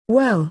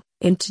Well,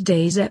 in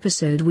today's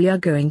episode we are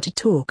going to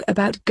talk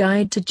about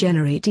guide to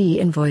generate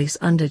e-invoice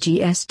under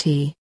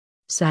GST.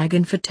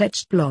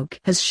 SagInfoTech blog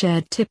has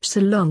shared tips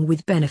along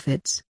with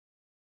benefits.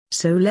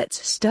 So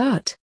let's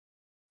start.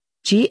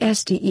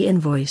 GST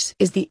e-invoice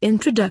is the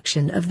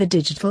introduction of the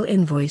digital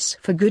invoice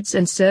for goods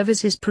and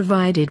services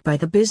provided by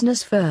the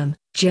business firm,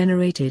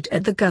 generated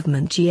at the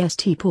government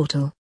GST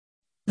portal.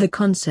 The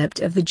concept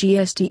of the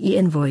GST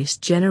e-invoice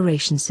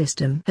generation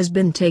system has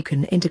been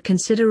taken into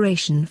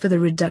consideration for the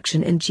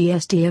reduction in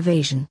GST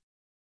evasion.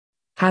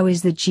 How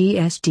is the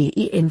GST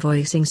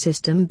e-invoicing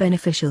system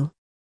beneficial?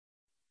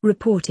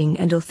 Reporting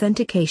and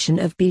authentication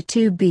of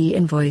B2B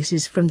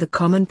invoices from the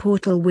common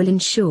portal will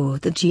ensure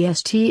that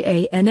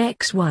GST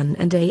Annex 1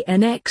 and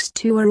Annex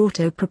 2 are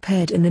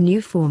auto-prepared in the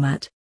new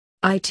format.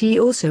 IT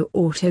also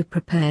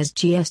auto-prepares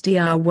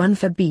GSTR1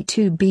 for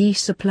B2B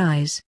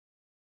supplies.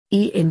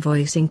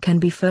 E-invoicing can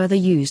be further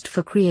used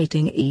for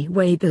creating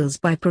e-way bills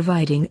by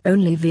providing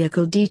only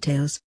vehicle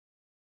details.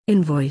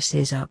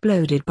 Invoices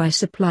uploaded by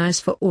suppliers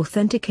for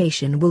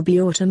authentication will be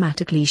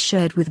automatically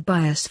shared with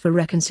buyers for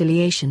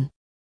reconciliation.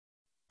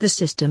 The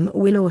system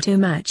will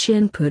auto-match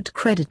input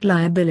credit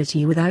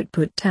liability with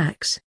output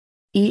tax.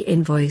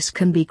 E-invoice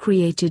can be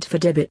created for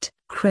debit,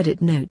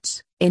 credit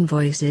notes,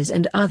 invoices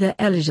and other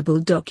eligible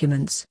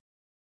documents.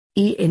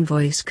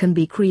 E-invoice can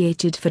be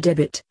created for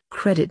debit,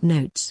 credit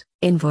notes,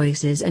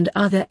 invoices and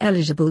other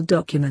eligible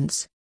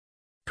documents.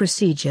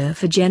 Procedure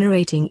for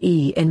generating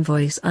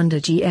e-invoice under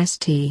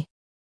GST.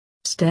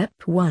 Step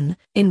 1.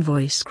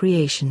 Invoice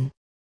creation.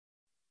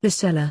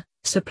 The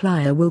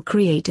supplier will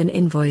create an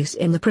invoice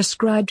in the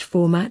prescribed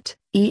format,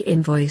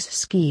 e-invoice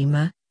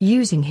schema,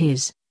 using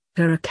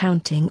his/her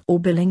accounting or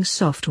billing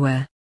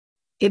software.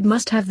 It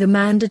must have the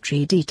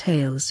mandatory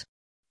details.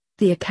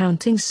 The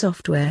accounting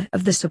software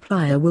of the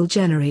supplier will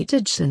generate a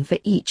JSON for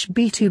each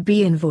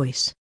B2B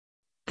invoice.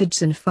 The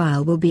JSON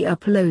file will be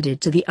uploaded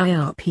to the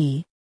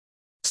ERP.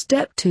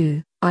 Step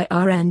 2.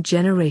 IRN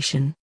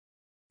generation.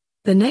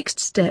 The next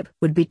step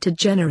would be to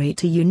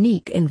generate a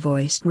unique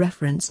invoice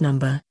reference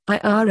number,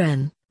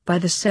 IRN, by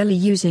the seller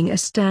using a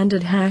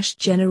standard hash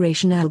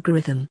generation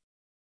algorithm.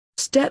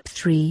 Step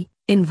 3.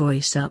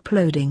 Invoice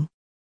uploading.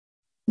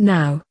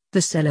 Now,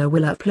 the seller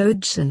will upload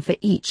JSON for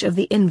each of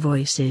the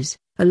invoices,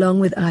 along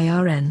with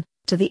IRN,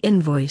 to the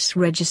invoice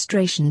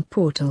registration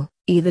portal,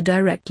 either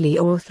directly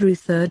or through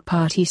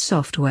third-party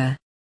software.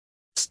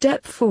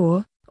 Step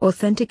 4.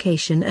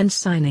 Authentication and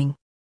signing.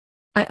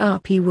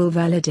 ERP will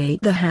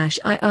validate the hash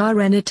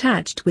IRN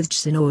attached with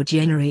JSON or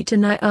generate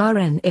an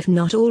IRN if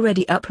not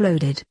already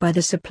uploaded by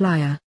the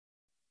supplier.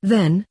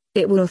 Then,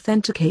 it will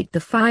authenticate the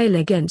file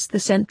against the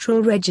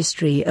central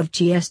registry of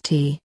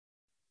GST.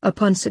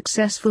 Upon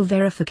successful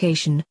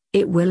verification,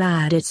 it will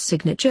add its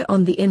signature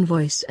on the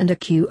invoice and a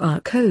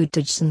QR code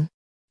to JSON.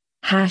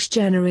 Hash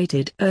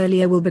generated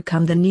earlier will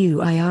become the new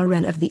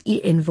IRN of the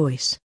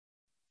e-invoice.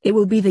 It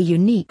will be the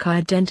unique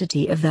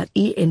identity of that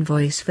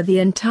e-invoice for the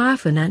entire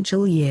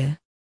financial year.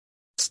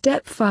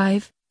 Step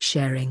 5.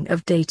 Sharing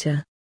of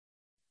data.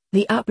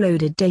 The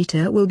uploaded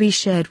data will be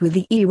shared with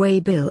the e-way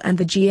bill and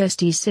the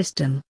GST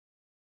system.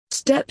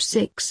 Step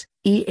 6.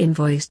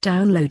 E-invoice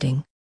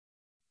downloading.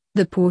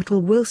 The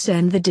portal will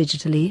send the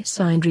digitally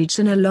signed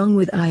JSON along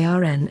with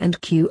IRN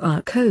and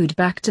QR code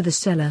back to the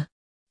seller.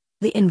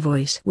 The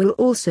invoice will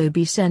also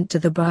be sent to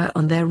the buyer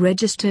on their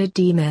registered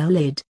email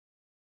lid.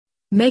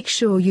 Make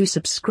sure you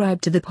subscribe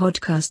to the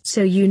podcast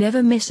so you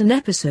never miss an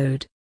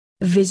episode.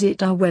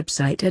 Visit our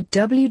website at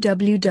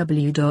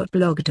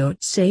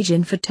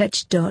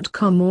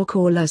www.blog.saginfotech.com or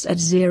call us at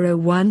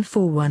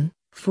 0141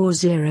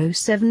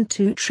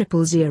 4072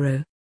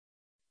 000.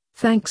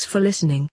 Thanks for listening.